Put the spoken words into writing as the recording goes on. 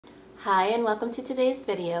Hi and welcome to today's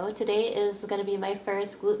video. Today is going to be my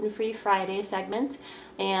first Gluten Free Friday segment,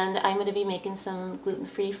 and I'm going to be making some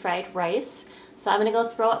gluten-free fried rice. So I'm going to go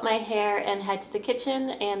throw up my hair and head to the kitchen,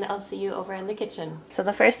 and I'll see you over in the kitchen. So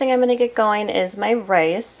the first thing I'm going to get going is my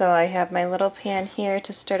rice. So I have my little pan here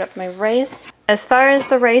to start up my rice. As far as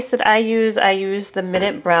the rice that I use the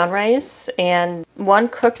minute brown rice, and 1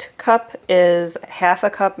 cooked cup is half a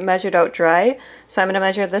cup measured out dry. So I'm going to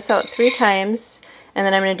measure this out 3 times. And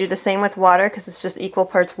then I'm going to do the same with water because it's just equal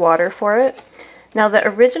parts water for it. Now the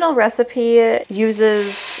original recipe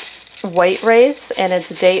uses white rice, and it's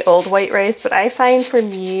day-old white rice, but I find for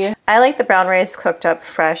me, I like the brown rice cooked up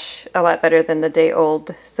fresh a lot better than the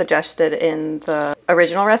day-old suggested in the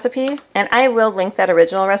original recipe. And I will link that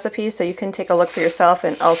original recipe so you can take a look for yourself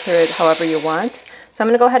and alter it however you want. So I'm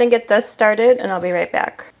going to go ahead and get this started, and I'll be right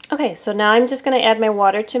back. Okay, so now I'm just going to add my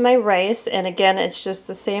water to my rice, and again, it's just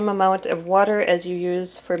the same amount of water as you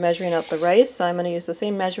use for measuring out the rice. So I'm going to use the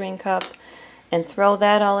same measuring cup and throw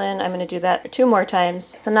that all in. I'm going to do that 2 more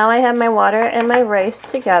times. So now I have my water and my rice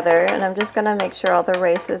together, and I'm just going to make sure all the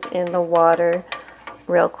rice is in the water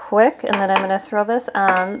real quick, and then I'm going to throw this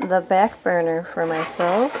on the back burner for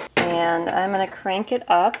myself, and I'm going to crank it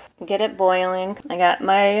up, get it boiling. I got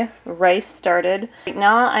my rice started. Right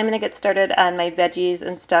now I'm going to get started on my veggies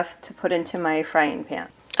and stuff to put into my frying pan.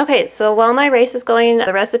 Okay, so while my rice is going,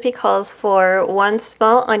 the recipe calls for 1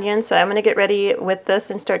 small onion, so I'm going to get ready with this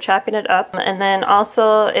and start chopping it up. And then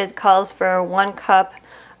also it calls for 1 cup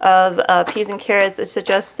of peas and carrots. It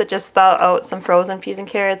suggests to just thaw out some frozen peas and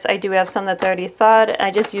carrots. I do have some that's already thawed. I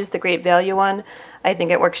just used the Great Value one. I think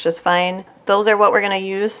it works just fine. Those are what we're going to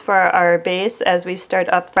use for our base as we start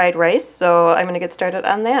up fried rice, so I'm going to get started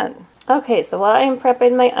on that. Okay, so while I'm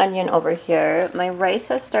prepping my onion over here, my rice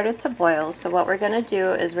has started to boil, so what we're going to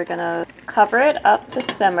do is we're going to cover it up to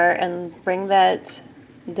simmer and bring that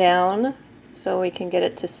down so we can get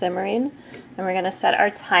it to simmering. And we're going to set our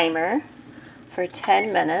timer for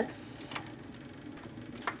 10 minutes,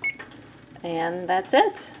 and that's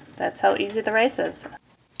it. That's how easy the rice is.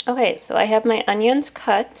 Okay, so I have my onions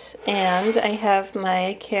cut, and I have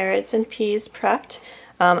my carrots and peas prepped.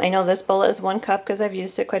 I know this bowl is 1 cup because I've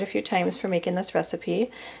used it quite a few times for making this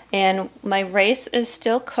recipe. And my rice is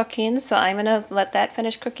still cooking, so I'm going to let that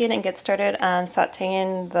finish cooking and get started on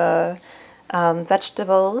sauteing the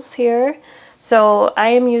vegetables here. So I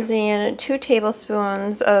am using 2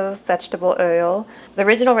 tablespoons of vegetable oil. The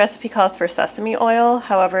original recipe calls for sesame oil.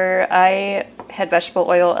 However, I had vegetable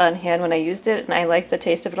oil on hand when I used it, and I liked the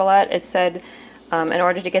taste of it a lot. It said in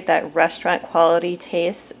order to get that restaurant quality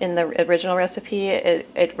taste in the original recipe,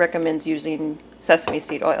 it recommends using sesame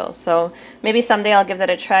seed oil. So maybe someday I'll give that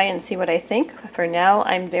a try and see what I think. For now,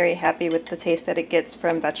 I'm very happy with the taste that it gets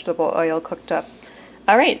from vegetable oil cooked up.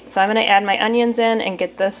 Alright, so I'm going to add my onions in and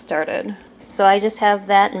get this started. So I just have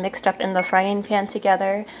that mixed up in the frying pan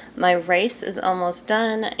together. My rice is almost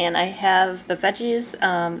done, and I have the veggies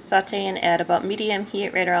sauteing at about medium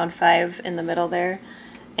heat, right around 5 in the middle there.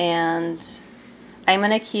 And I'm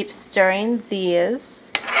going to keep stirring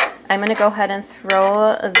these. I'm going to go ahead and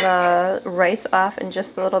throw the rice off in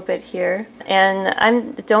just a little bit here.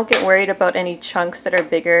 And don't get worried about any chunks that are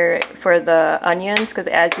bigger for the onions, because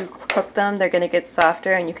as you cook them, they're going to get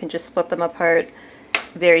softer, and you can just split them apart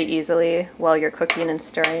very easily while you're cooking and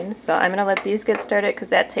stirring. So I'm going to let these get started because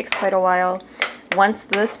that takes quite a while. Once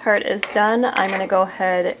this part is done, I'm going to go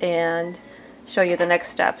ahead and show you the next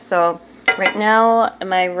step. So right now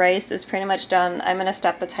my rice is pretty much done. I'm going to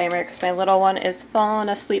stop the timer because my little one is falling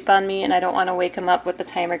asleep on me, and I don't want to wake him up with the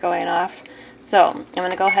timer going off. So I'm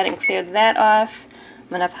going to go ahead and clear that off. I'm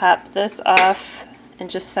going to pop this off and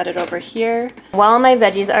just set it over here. While my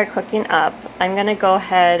veggies are cooking up, I'm going to go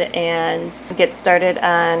ahead and get started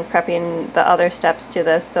on prepping the other steps to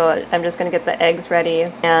this. So I'm just going to get the eggs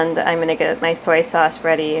ready, and I'm going to get my soy sauce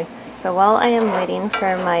ready. So while I am waiting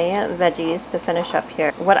for my veggies to finish up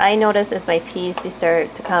here, what I notice is my peas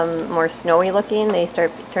start to become more snowy looking. They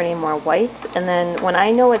start turning more white, and then when I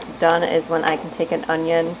know it's done is when I can take an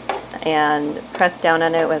onion and press down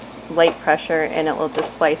on it with light pressure, and it will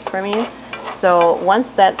just slice for me. So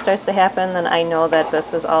once that starts to happen, then I know that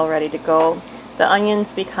this is all ready to go. The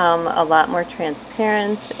onions become a lot more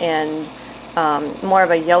transparent and more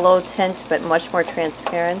of a yellow tint, but much more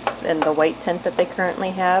transparent than the white tint that they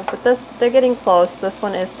currently have. But they're getting close. This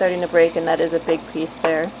one is starting to break, and that is a big piece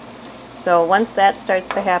there. So once that starts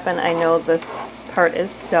to happen, I know this part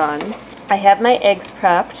is done. I have my eggs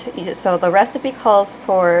prepped. So the recipe calls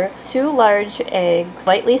for 2 large eggs,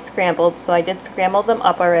 lightly scrambled, so I did scramble them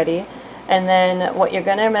up already. And then what you're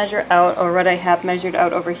going to measure out, or what I have measured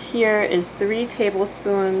out over here, is 3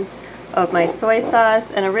 tablespoons of my soy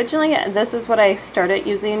sauce. And originally this is what I started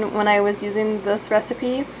using when I was using this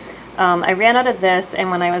recipe. I ran out of this, and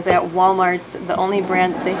when I was at Walmart, the only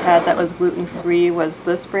brand that they had that was gluten-free was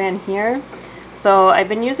this brand here. So I've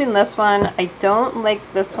been using this one. I don't like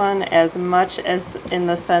this one as much, as in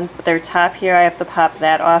the sense their top here, I have to pop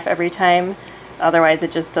that off every time. Otherwise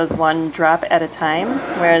it just does one drop at a time.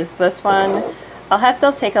 Whereas this one, I'll have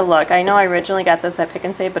to take a look. I know I originally got this at Pick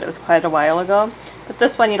and Save, but it was quite a while ago. But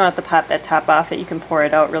this one, you don't have to pop that top off. You can pour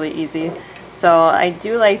it out really easy. So I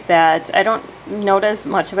do like that. I don't notice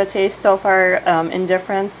much of a taste so far in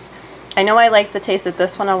difference. I know I like the taste of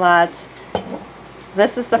this one a lot.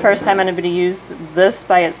 This is the first time I'm going to use this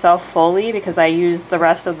by itself fully, because I used the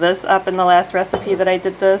rest of this up in the last recipe that I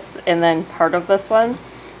did this, and then part of this one.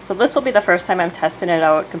 So this will be the first time I'm testing it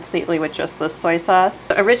out completely with just this soy sauce.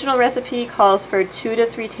 The original recipe calls for 2 to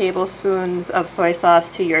 3 tablespoons of soy sauce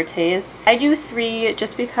to your taste. I do 3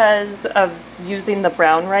 just because of using the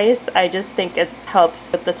brown rice. I just think it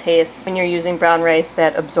helps with the taste when you're using brown rice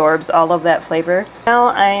that absorbs all of that flavor. Now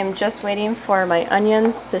I am just waiting for my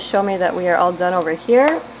onions to show me that we are all done over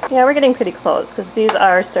here. Yeah, we're getting pretty close because these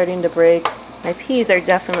are starting to break. My peas are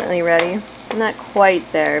definitely ready. Not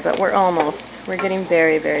quite there, but we're almost. We're getting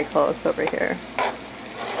very, very close over here.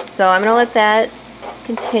 So I'm gonna let that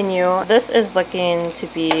continue. This is looking to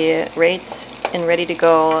be great and ready to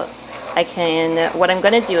go. What I'm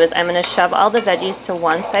gonna do is I'm gonna shove all the veggies to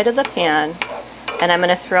one side of the pan, and I'm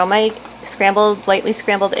gonna throw my lightly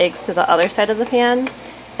scrambled eggs to the other side of the pan,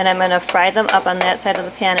 and I'm gonna fry them up on that side of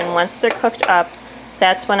the pan, and once they're cooked up,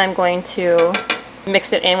 that's when I'm going to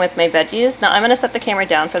mix it in with my veggies. Now I'm going to set the camera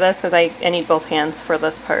down for this because I need both hands for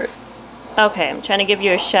this part. Okay, I'm trying to give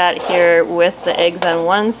you a shot here with the eggs on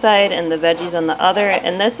one side and the veggies on the other,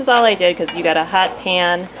 and this is all I did because you got a hot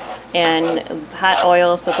pan and hot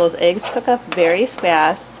oil, so those eggs cook up very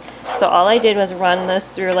fast. So all I did was run this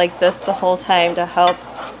through like this the whole time to help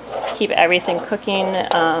keep everything cooking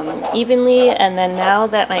evenly. And then now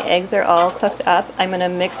that my eggs are all cooked up, I'm going to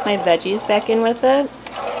mix my veggies back in with it.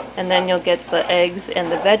 And then you'll get the eggs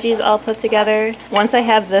and the veggies all put together. Once I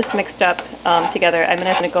have this mixed up together, I'm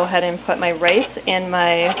going to go ahead and put my rice and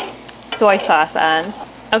my soy sauce on.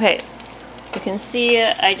 Okay, so you can see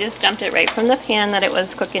I just dumped it right from the pan that it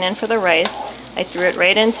was cooking in for the rice. I threw it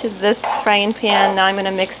right into this frying pan. Now I'm going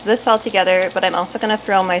to mix this all together, but I'm also going to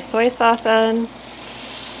throw my soy sauce on.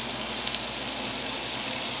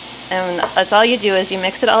 And that's all you do is you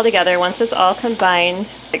mix it all together. Once it's all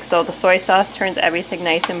combined, like so the soy sauce turns everything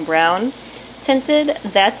nice and brown tinted.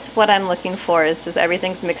 That's what I'm looking for, is just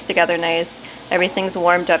everything's mixed together nice, everything's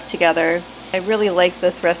warmed up together. I really like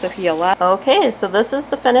this recipe a lot. Okay, so this is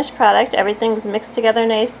the finished product. Everything's mixed together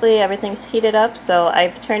nicely, everything's heated up, so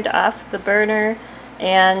I've turned off the burner,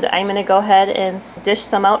 and I'm gonna go ahead and dish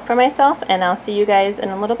some out for myself, and I'll see you guys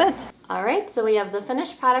in a little bit. All right, so we have the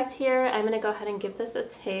finished product here. I'm gonna go ahead and give this a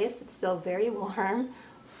taste. It's still very warm.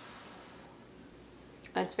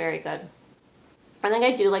 It's very good. I think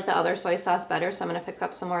I do like the other soy sauce better, so I'm gonna pick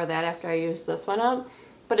up some more of that after I use this one up,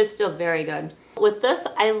 but it's still very good. With this,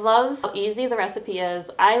 I love how easy the recipe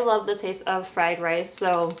is. I love the taste of fried rice,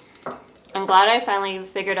 so I'm glad I finally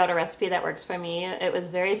figured out a recipe that works for me. It was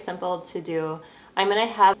very simple to do. I'm going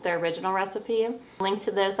to have the original recipe. Link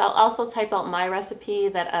to this. I'll also type out my recipe,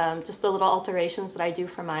 that just the little alterations that I do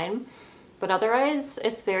for mine. But otherwise,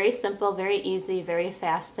 it's very simple, very easy, very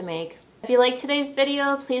fast to make. If you liked today's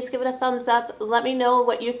video, please give it a thumbs up. Let me know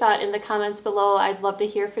what you thought in the comments below. I'd love to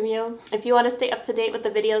hear from you. If you want to stay up to date with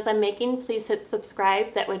the videos I'm making, please hit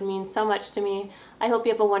subscribe. That would mean so much to me. I hope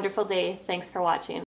you have a wonderful day. Thanks for watching.